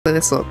Hopefully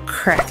this will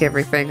crack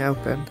everything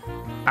open.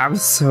 I'm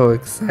so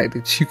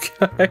excited, you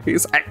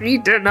guys. I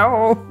need to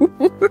know.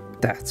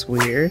 That's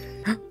weird.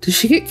 Did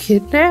she get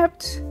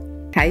kidnapped?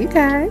 Hi you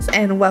guys,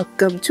 and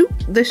welcome to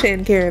the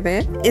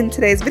ShanCaravan. In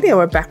today's video,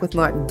 we're back with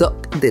more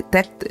Duck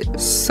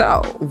Detective.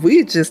 So,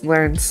 we just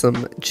learned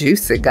some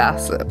juicy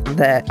gossip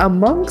that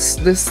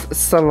amongst this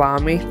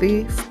salami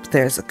thief,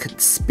 there's a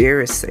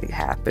conspiracy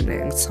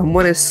happening.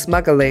 Someone is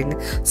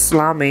smuggling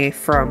salami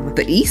from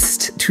the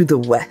east to the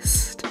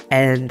west.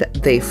 And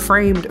they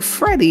framed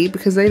Freddy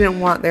because they didn't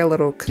want their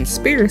little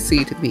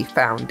conspiracy to be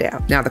found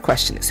out. Now the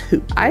question is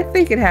who? I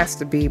think it has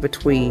to be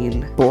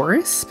between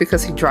Boris,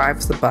 because he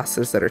drives the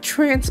buses that are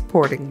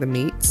transporting the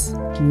meats.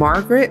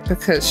 Margaret,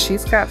 because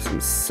she's got some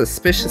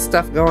suspicious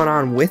stuff going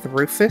on with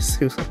Rufus,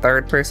 who's the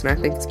third person I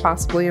think is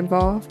possibly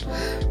involved.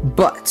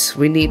 But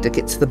we need to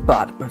get to the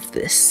bottom of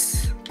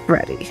this.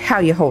 Freddy, how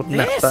you holding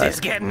up, bud? This is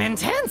getting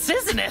intense,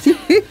 isn't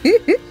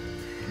it?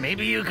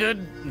 Maybe you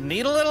could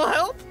need a little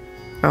help?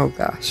 Oh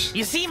gosh.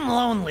 You seem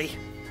lonely.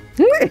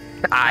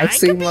 I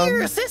seem could be lonely.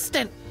 your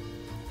assistant.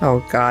 Oh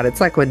god, it's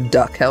like when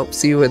Duck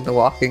helps you in The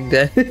Walking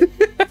Dead.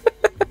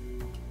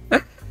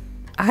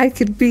 I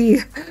could be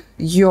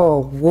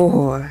your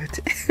ward.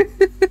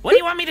 What do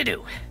you want me to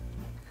do?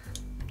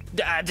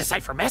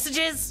 Decipher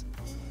messages?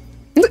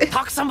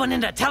 Talk someone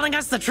into telling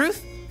us the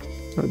truth?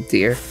 Oh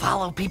dear.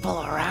 Follow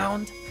people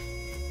around?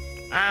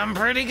 I'm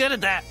pretty good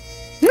at that.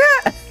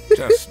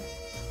 Just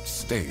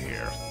stay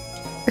here.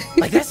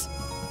 Like this?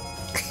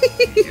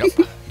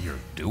 Yep, you're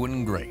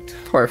doing great.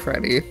 Poor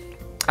Freddy.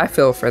 I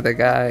feel for the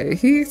guy.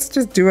 He's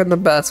just doing the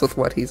best with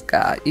what he's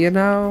got, you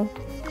know?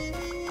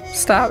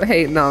 Stop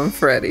hating on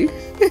Freddy.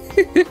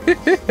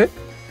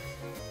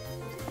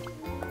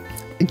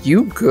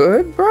 You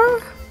good,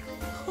 bruh?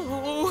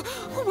 Oh,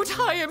 who would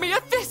hire me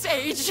at this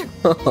age?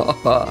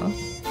 Oh,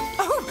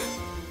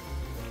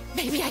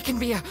 maybe I can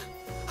be a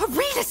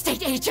real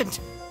estate agent.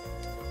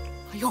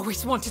 I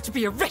always wanted to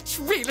be a rich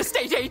real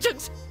estate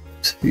agent.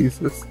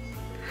 Jesus.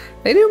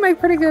 They do make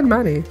pretty good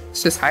money.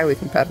 It's just highly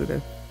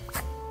competitive.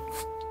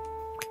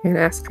 Can't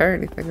ask her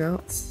anything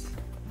else.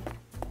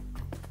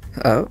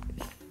 Oh.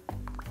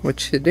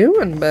 What you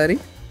doing, buddy?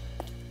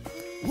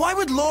 Why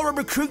would Laura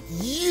recruit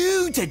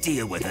you to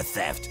deal with a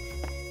theft?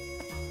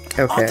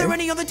 Okay. Are there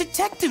any other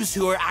detectives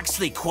who are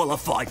actually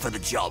qualified for the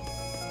job?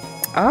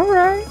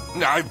 Alright.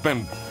 I've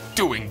been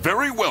doing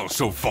very well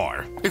so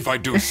far, if I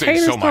do say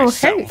Haters so gonna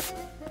myself.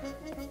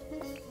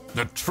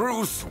 The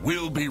truth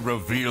will be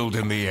revealed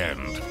in the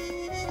end.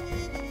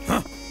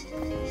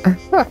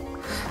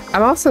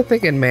 I'm also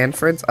thinking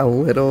Manfred's a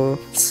little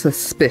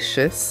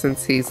suspicious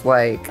since he's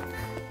like,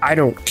 I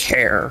don't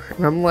care.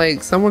 And I'm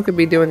like, someone could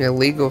be doing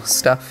illegal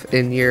stuff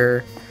in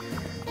your,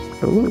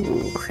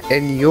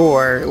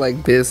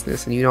 like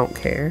business and you don't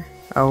care.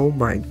 Oh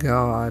my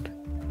god.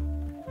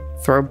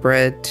 Throw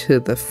bread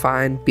to the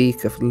fine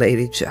beak of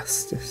Lady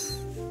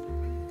Justice.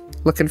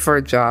 Looking for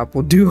a job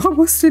will do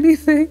almost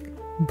anything.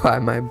 Buy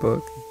my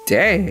book.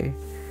 Dang.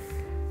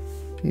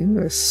 You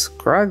are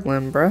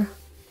struggling, bruh.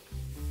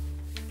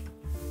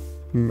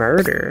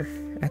 Murder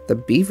at the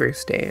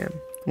Beaver's Dam.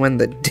 When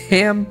the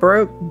dam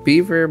broke,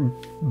 Beaver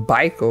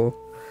Bikel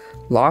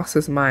lost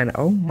his mind.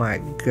 Oh my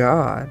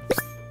god.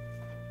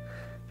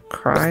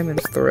 Crime and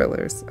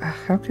thrillers.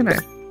 How can I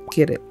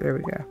get it? There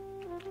we go.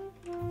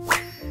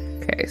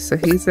 Okay, so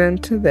he's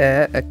into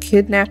that. A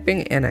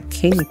kidnapping and a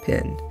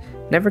kingpin.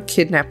 Never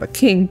kidnap a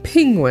king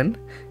penguin.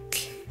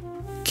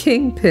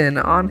 Kingpin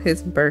on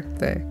his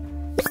birthday.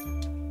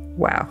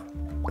 Wow.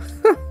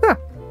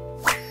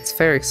 It's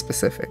very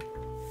specific.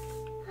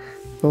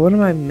 But what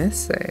am I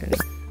missing?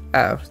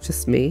 Oh,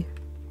 just me?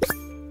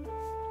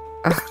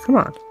 Oh, come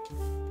on.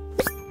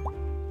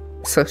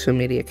 Social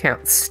media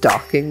account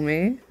stalking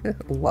me?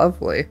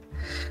 Lovely.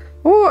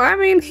 Well, I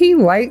mean,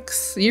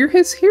 you're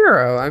his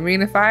hero. I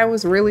mean, if I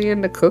was really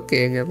into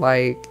cooking and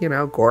like, you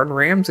know, Gordon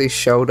Ramsay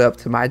showed up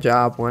to my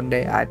job one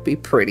day, I'd be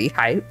pretty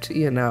hyped,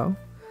 you know?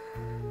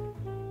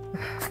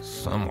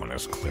 Someone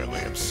is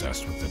clearly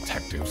obsessed with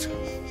detectives.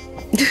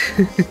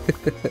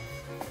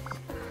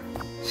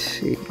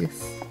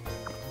 Jeez.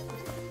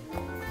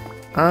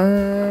 We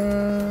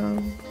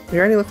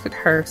already looked at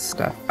her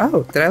stuff.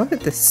 Oh, did I look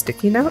at this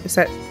sticky note? Is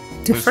that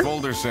different? This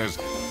folder says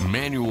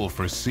Manual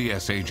for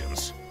CS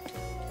Agents.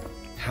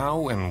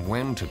 How and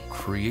when to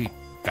create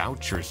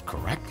vouchers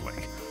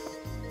correctly.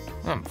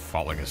 I'm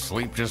falling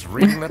asleep just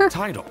reading the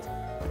title.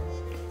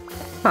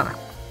 Huh.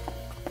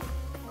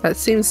 That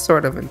seems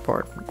sort of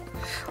important.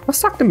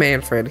 Let's talk to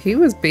Manfred. He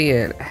was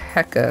being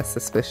hecka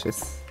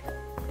suspicious.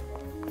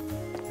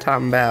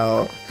 Talking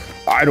about,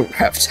 I don't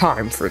have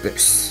time for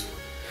this.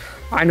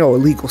 I know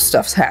illegal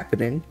stuff's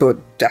happening, but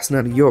that's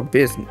none of your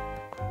business.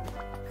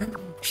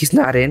 He's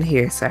not in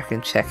here, so I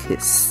can check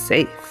his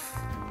safe.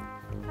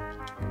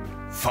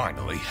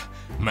 Finally,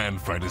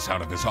 Manfred is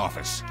out of his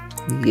office.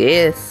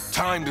 Yes.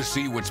 Time to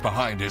see what's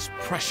behind his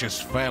precious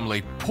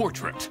family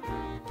portrait.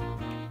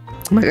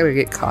 Am I gonna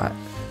get caught?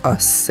 A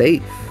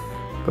safe.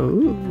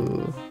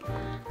 Ooh.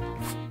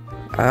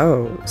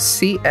 Oh,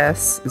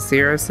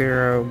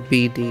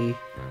 CS00BD.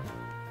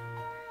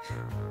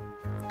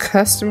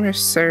 Customer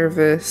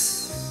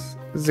service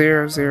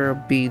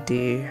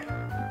 00BD.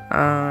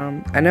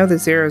 I know the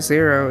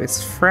 00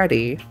 is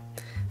Freddie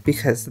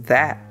because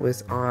that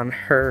was on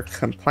her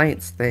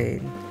complaints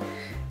thing.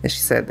 And she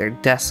said their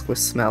desk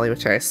was smelly,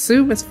 which I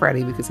assume is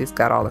Freddie because he's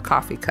got all the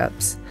coffee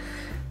cups.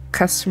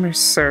 Customer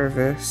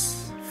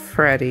service,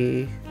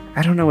 Freddie.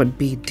 I don't know what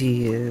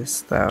BD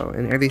is though.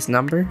 And are these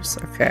numbers?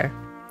 Okay.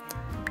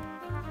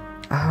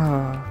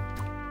 Oh,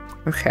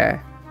 okay.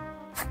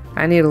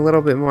 I need a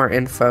little bit more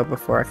info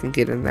before I can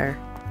get in there.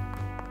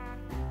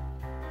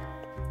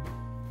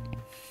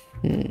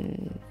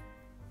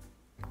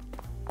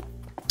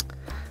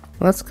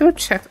 Let's go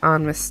check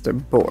on Mr.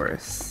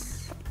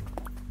 Boris.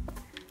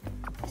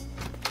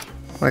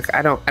 Like,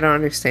 I don't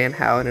understand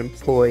how an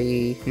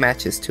employee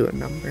matches to a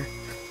number.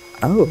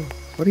 Oh,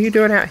 what are you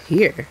doing out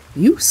here?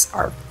 You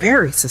are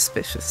very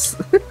suspicious.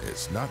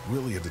 It's not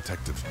really a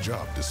detective's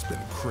job to spin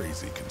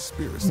crazy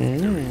conspiracy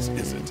theories,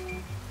 is it?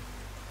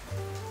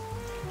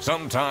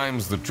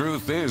 Sometimes the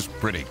truth is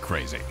pretty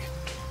crazy.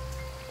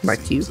 Like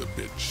you. Seems a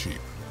bit cheap.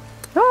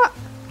 Ah!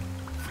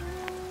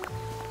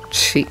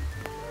 Cheap.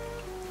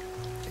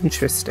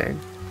 Interesting.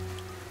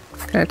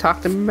 Can I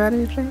talk to him about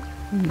anything?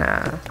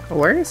 Nah.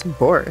 Where is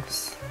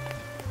Boris?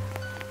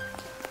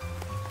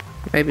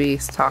 Maybe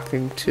he's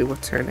talking to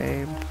what's her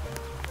name.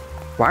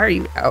 Why are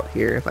you out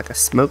here? Like a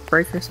smoke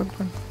break or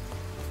something?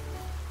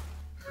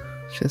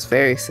 Just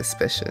very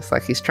suspicious.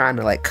 Like he's trying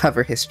to like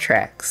cover his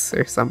tracks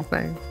or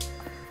something.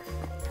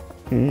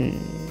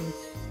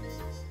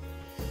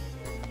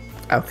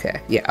 Okay.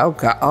 Yeah. Oh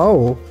god.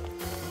 Oh.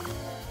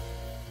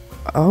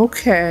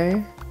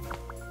 Okay.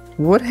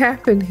 What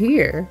happened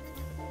here?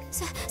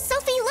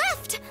 Sophie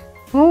left!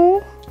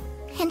 Oh.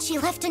 And she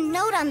left a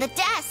note on the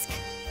desk.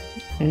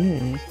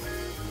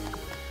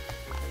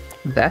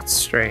 That's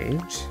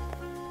strange.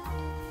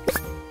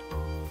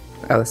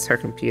 Oh, that's her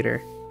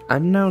computer.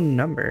 Unknown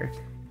number.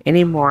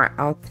 Anymore,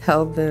 I'll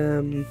tell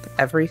them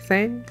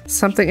everything.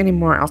 Something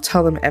anymore, I'll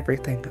tell them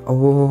everything.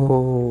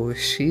 Oh,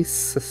 she's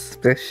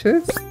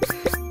suspicious?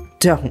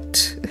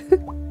 Don't.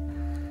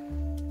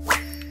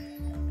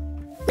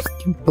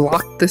 You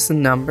blocked this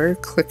number.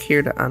 Click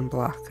here to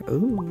unblock.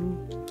 Ooh.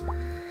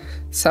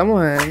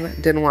 Someone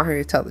didn't want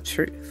her to tell the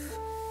truth.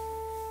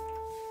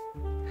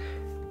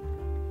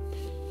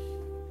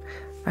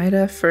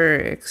 Ida for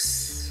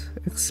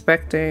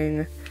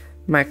expecting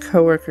my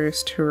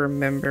coworkers to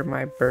remember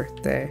my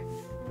birthday.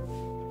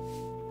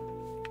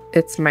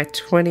 It's my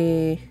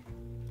 20th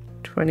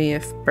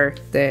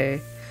birthday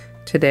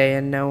today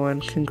and no one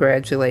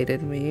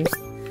congratulated me.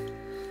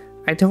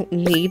 I don't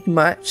need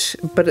much,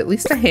 but at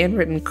least a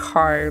handwritten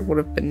card would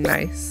have been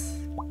nice.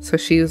 So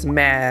she was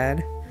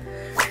mad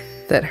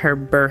that her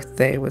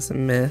birthday was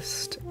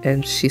missed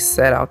and she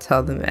said I'll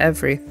tell them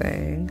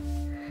everything.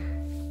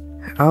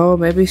 Oh,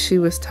 maybe she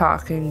was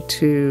talking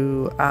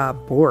to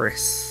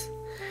Boris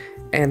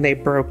and they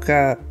broke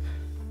up.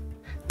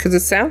 Because it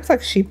sounds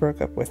like she broke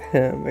up with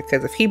him,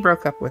 because if he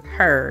broke up with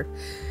her,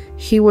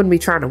 he wouldn't be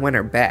trying to win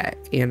her back,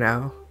 you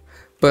know?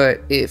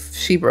 But if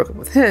she broke up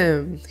with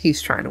him,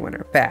 he's trying to win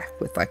her back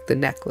with like the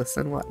necklace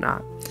and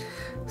whatnot.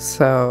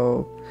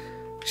 So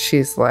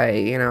she's like,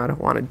 you know, I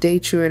don't want to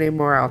date you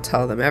anymore. I'll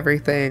tell them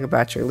everything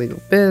about your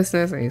legal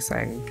business. And he's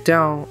saying,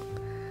 don't.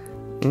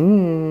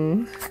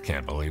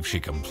 Can't believe she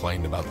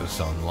complained about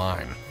this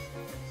online.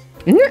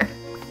 Yeah.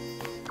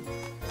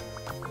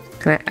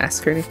 Can I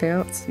ask her anything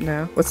else?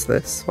 No. What's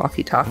this?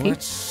 Walkie-talkie?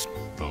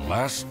 The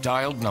last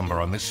dialed number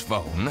on this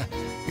phone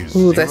is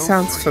Ooh, that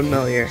sounds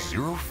familiar.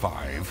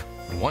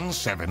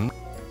 0517.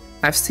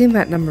 I've seen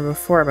that number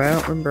before, but I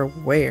don't remember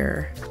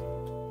where.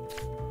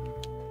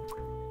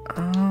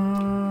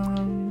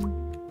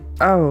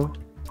 Oh.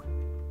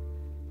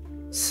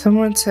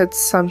 Someone said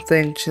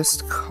something,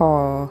 just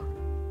call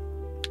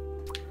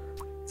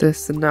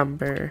this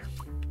number.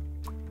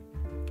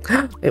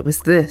 It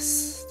was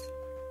this.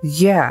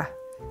 Yeah.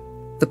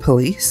 The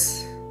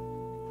police?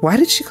 Why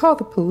did she call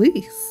the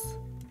police?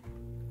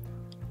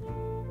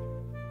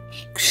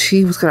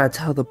 She was gonna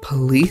tell the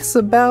police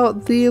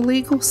about the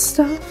illegal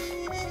stuff?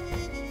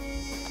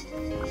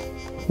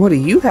 What do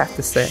you have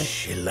to say?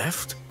 She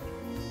left?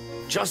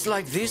 Just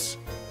like this?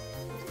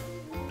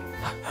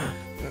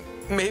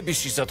 Maybe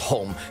she's at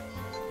home.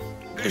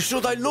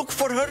 Should I look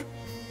for her?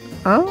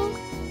 Oh?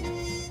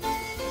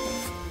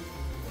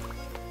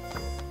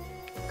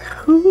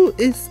 Who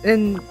is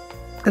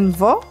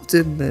involved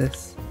in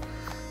this?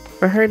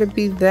 For her to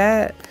be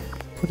that...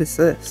 What is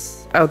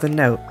this? Oh, the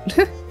note.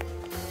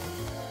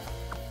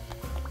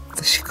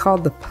 So she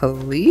called the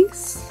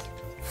police?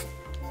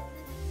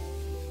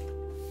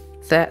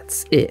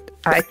 That's it.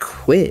 I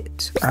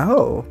quit.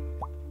 Oh.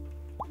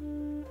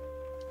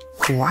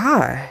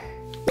 Why?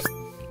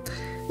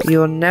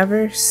 You'll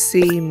never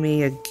see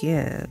me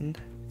again.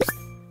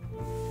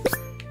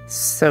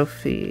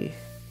 Sophie.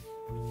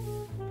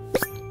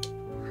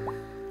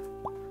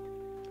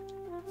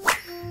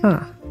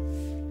 Huh.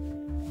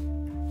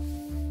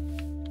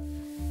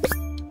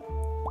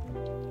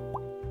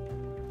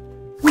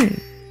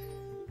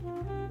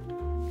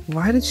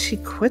 Why did she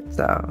quit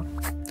though?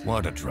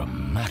 What a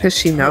dramatic Because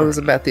she knows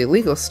turn. about the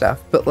illegal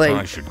stuff, but I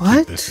like, should what?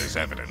 keep this as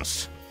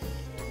evidence.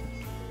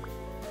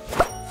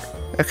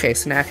 Okay,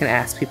 so now I can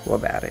ask people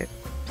about it.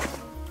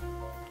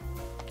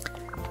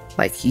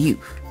 Like you,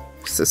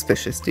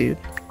 suspicious dude.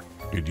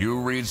 Did you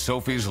read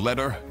Sophie's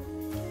letter?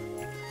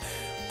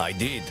 I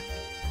did.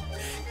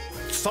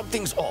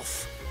 Something's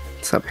off.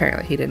 So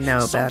apparently he didn't know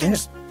about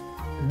Something's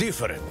it.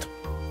 different.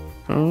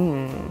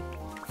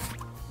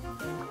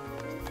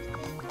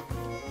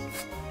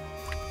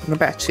 What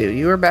about you?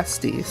 You were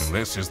besties.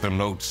 This is the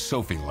note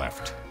Sophie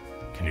left.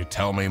 Can you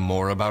tell me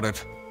more about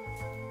it?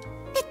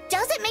 It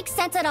doesn't make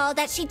sense at all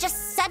that she'd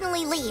just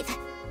suddenly leave.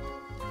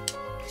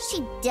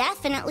 She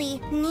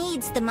definitely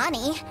needs the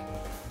money.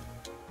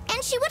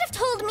 And she would have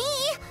told me.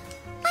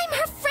 I'm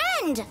her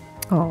friend.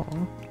 Oh.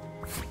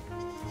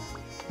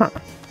 Huh.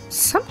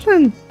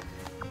 Something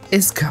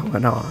is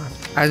going on.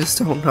 I just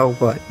don't know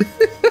what.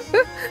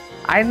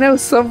 I know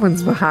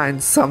someone's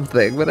behind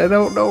something, but I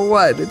don't know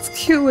what. It's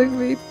killing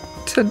me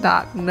to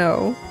not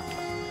know.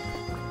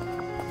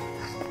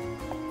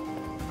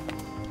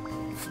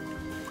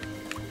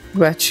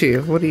 What about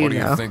you? What do you What do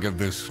know? you think of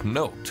this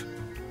note?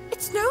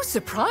 It's no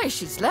surprise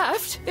she's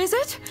left, is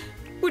it?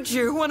 Would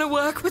you want to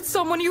work with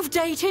someone you've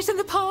dated in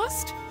the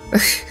past?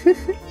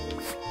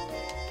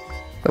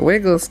 The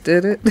Wiggles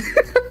did it.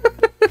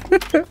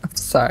 I'm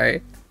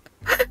sorry.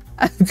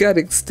 I've got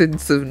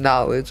extensive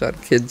knowledge on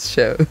kids'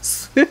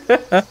 shows.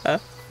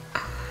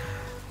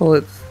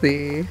 Let's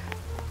see.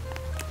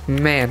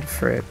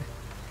 Manfred.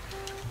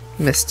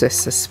 Mr.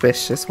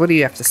 Suspicious. What do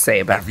you have to say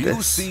about Have you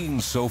this? seen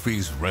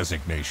Sophie's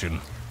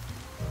resignation?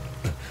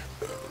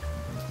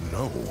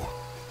 No.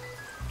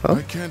 Oh.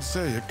 I can't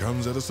say it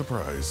comes at a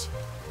surprise.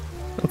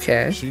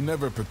 Okay. She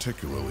never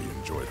particularly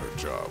enjoyed her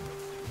job.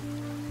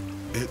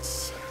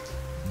 It's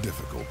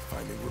difficult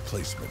finding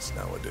replacements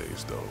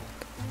nowadays,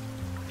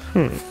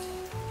 though.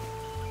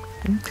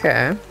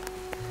 Okay.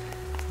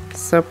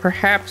 So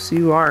perhaps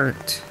you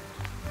aren't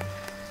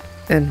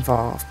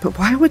involved. But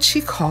why would she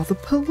call the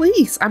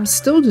police? I'm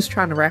still just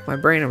trying to rack my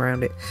brain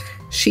around it.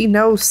 She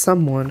knows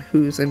someone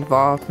who's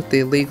involved with the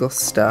illegal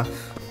stuff.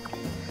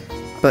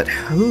 But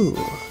who?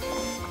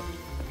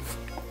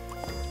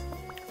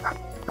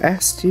 I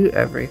asked you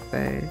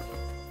everything.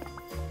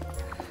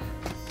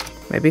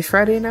 Maybe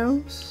Freddy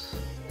knows?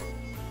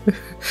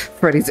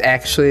 Freddy's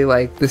actually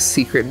like the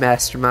secret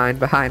mastermind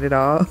behind it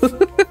all.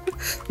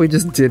 We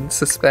just didn't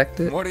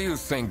suspect it. What do you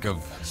think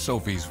of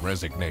Sophie's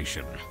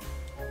resignation?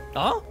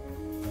 Oh?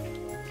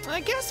 I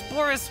guess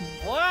Boris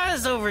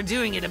was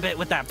overdoing it a bit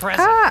with that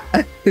present. Ah!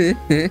 I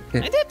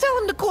did tell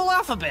him to cool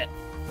off a bit.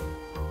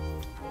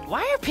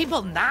 Why are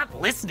people not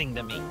listening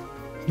to me?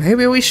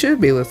 Maybe we should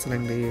be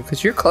listening to you,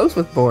 because you're close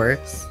with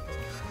Boris.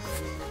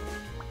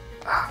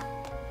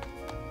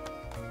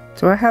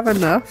 Do I have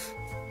enough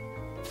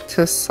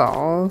to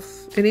solve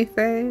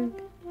anything?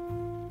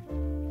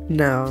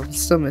 No, I'm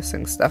still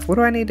missing stuff. What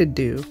do I need to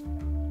do?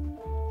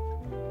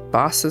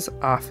 Boss's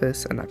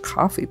office and a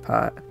coffee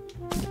pot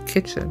in the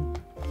kitchen.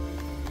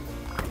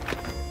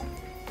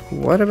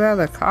 What about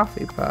the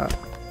coffee pot?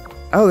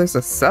 Oh, there's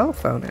a cell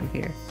phone in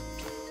here.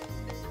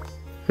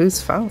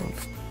 Whose phone?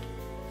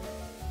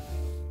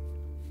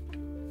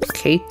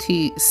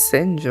 KT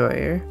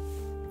Senjoyer.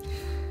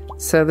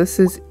 So this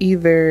is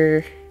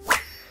either...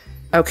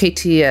 Oh,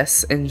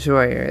 KTS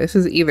Enjoyer. This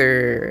is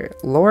either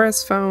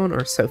Laura's phone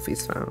or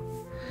Sophie's phone.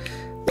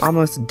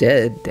 Almost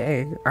dead,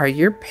 dang. Are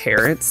your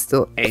parents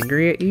still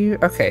angry at you?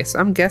 Okay, so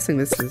I'm guessing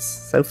this is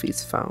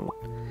Sophie's phone.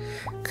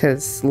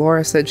 Because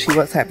Laura said she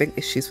was having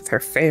issues with her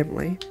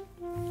family.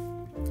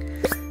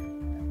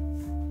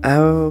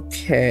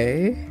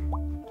 Okay.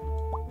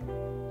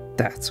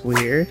 That's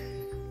weird.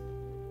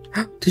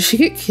 Did she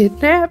get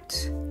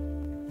kidnapped?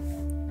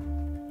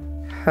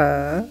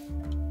 Huh?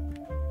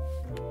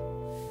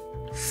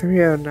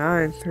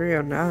 309,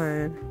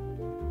 309.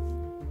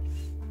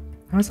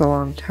 That was a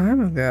long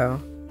time ago.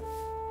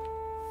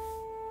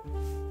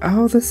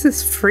 Oh, this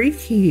is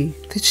freaky.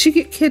 Did she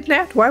get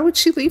kidnapped? Why would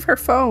she leave her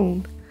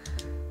phone?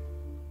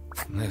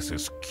 This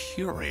is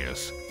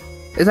curious.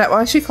 Is that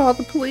why she called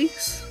the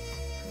police?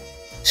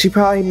 She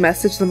probably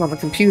messaged them on the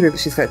computer that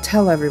she's got to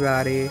tell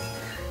everybody.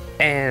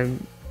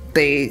 And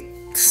they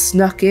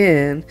snuck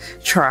in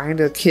trying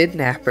to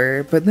kidnap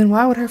her. But then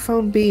why would her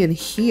phone be in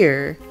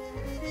here?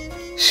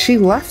 She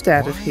left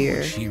out of Why here.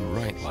 would she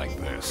write like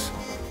this?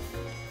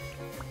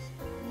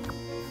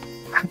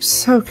 I'm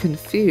so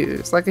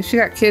confused. Like, if she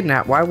got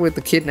kidnapped, why would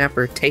the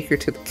kidnapper take her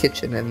to the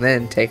kitchen and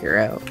then take her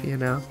out, you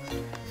know?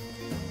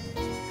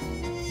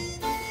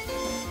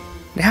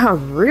 Now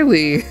I'm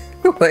really,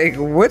 like,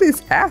 what is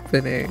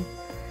happening?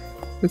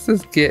 This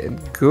is getting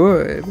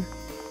good.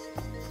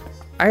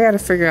 I gotta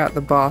figure out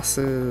the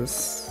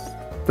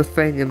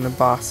thing in the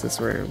boss's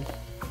room.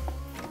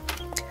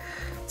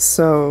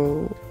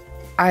 So,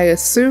 I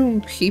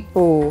assume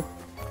people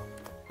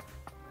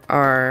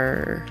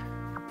are...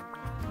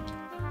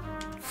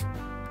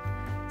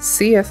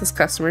 CS is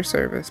customer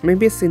service.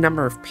 Maybe it's the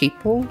number of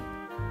people.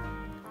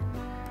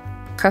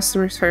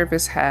 Customer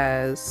service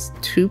has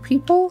 2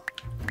 people.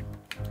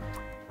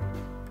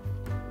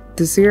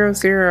 the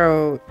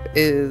 00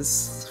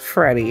 is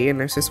Freddy, and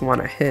there's just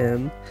one of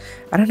him.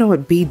 I don't know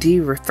what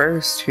BD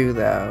refers to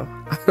though.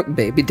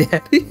 Baby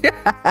daddy.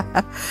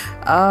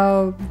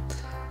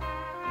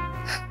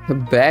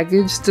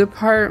 Baggage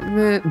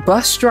department,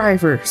 bus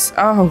drivers.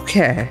 Oh,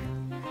 okay.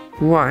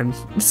 One.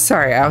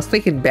 Sorry, I was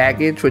thinking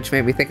baggage, which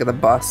made me think of the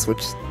bus,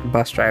 which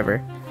bus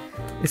driver.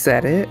 Is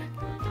that it?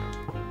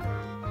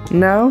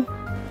 No?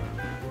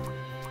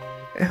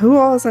 Who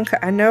all is in?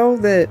 I know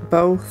that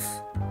both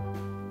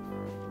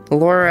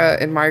Laura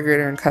and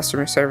Margaret are in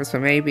customer service, but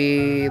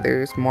maybe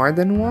there's more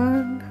than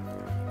one?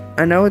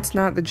 I know it's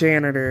not the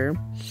janitor.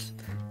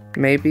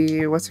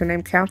 Maybe, what's her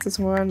name, counts as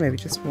one? Maybe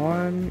just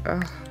one?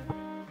 Ugh.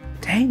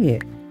 Dang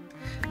it.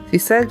 She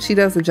said she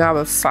does the job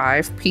of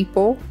 5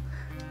 people.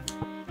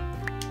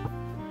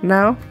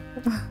 No?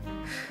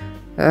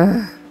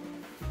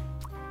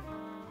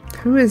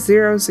 Who is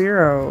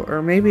 00?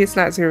 Or maybe it's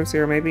not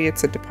 00, maybe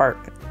it's a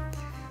department.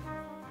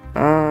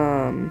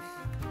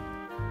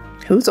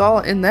 Who's all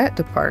in that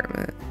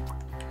department?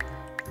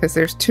 Because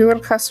there's 2 in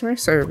customer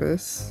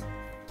service.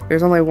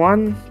 There's only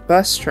 1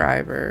 bus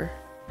driver.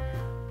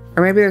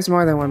 Or maybe there's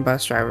more than 1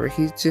 bus driver.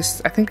 He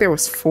just, I think there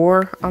was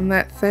 4 on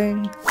that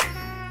thing.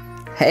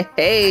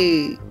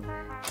 Hey!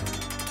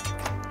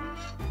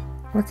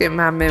 Look at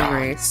my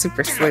memory,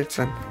 super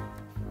sleuthing.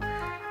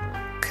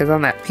 Because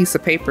on that piece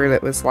of paper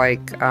that was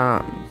like,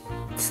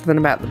 something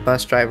about the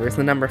bus drivers,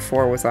 the number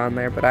 4 was on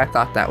there, but I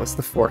thought that was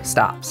the 4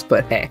 stops.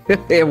 But hey,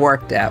 it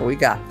worked out, we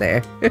got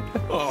there.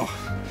 Oh,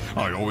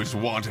 I always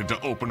wanted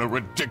to open a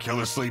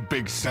ridiculously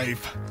big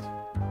safe.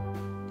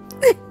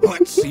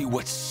 Let's see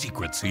what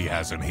secrets he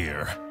has in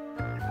here.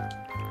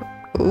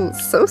 Ooh,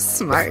 so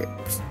smart.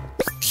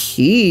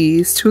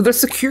 Keys to the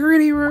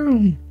security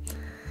room.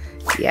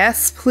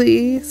 Yes,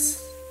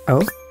 please.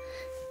 Oh,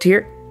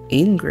 dear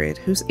Ingrid.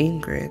 Who's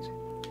Ingrid?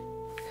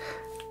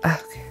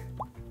 Okay.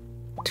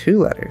 2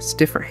 letters,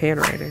 different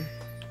handwriting.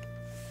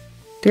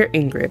 Dear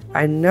Ingrid,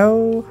 I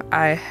know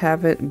I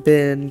haven't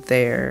been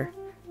there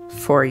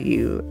for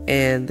you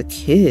and the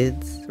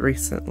kids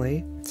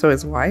recently, so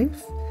his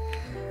wife,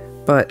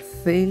 but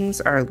things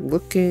are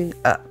looking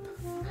up.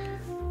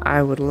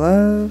 I would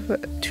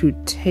love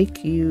to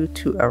take you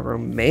to a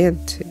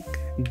romantic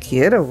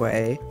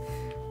getaway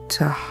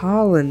to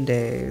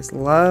Hollandaise.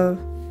 Love,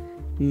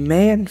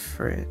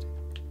 Manfred.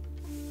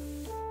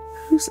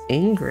 Who's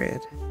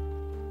Ingrid?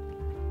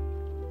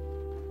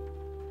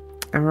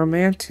 A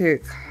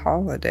romantic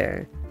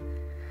holiday.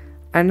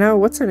 I know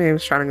what's her name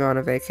is trying to go on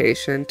a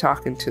vacation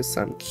talking to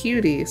some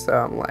cutie, so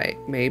I'm like,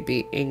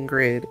 maybe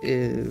Ingrid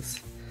is,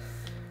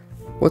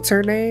 what's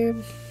her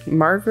name?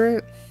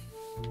 Margaret?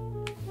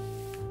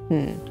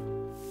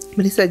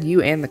 But he said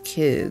you and the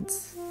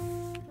kids.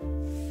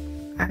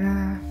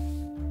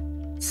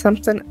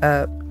 Something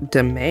up,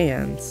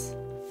 demands.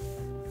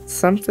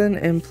 Something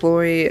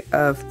employee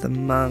of the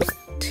month.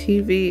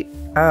 TV.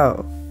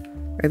 Oh,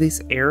 are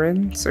these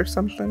errands or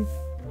something?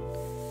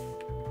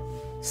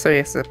 So he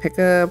has to pick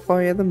a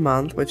employee of the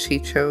month, which he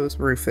chose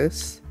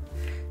Rufus.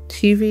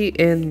 TV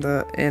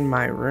in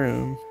my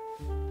room.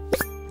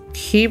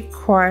 Keep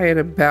quiet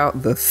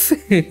about the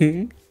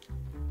thing.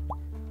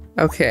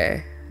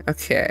 Okay.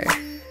 Okay.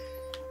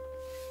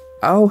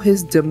 Oh,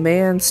 his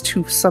demands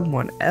to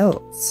someone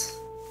else.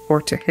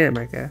 Or to him,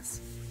 I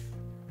guess.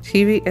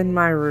 TV in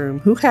my room.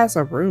 Who has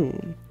a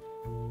room?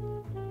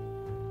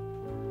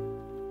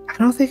 I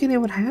don't think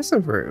anyone has a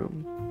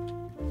room.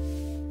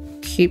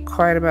 Keep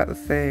quiet about the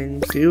thing.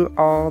 Do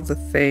all the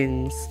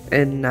things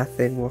and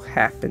nothing will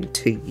happen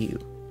to you.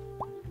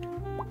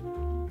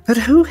 But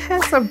who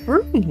has a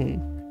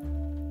room?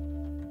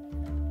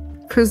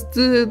 Because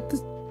the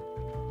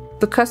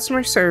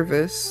customer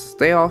service,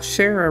 they all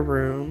share a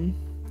room.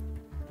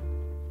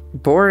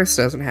 Boris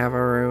doesn't have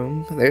a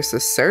room. There's the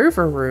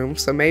server room,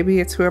 so maybe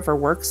it's whoever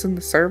works in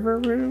the server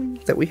room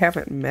that we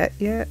haven't met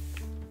yet.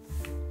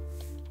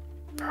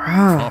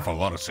 Bruh. Awful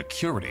lot of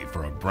security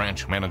for a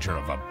branch manager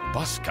of a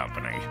bus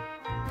company.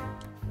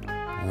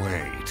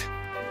 Wait,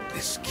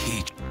 this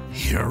key,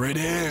 here it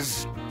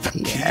is. The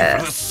key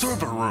for the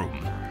server room.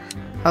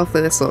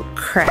 Hopefully this will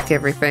crack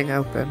everything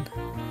open.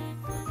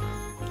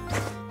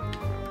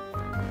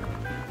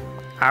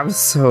 I'm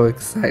so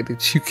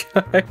excited, you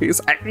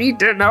guys. I need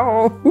to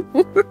know.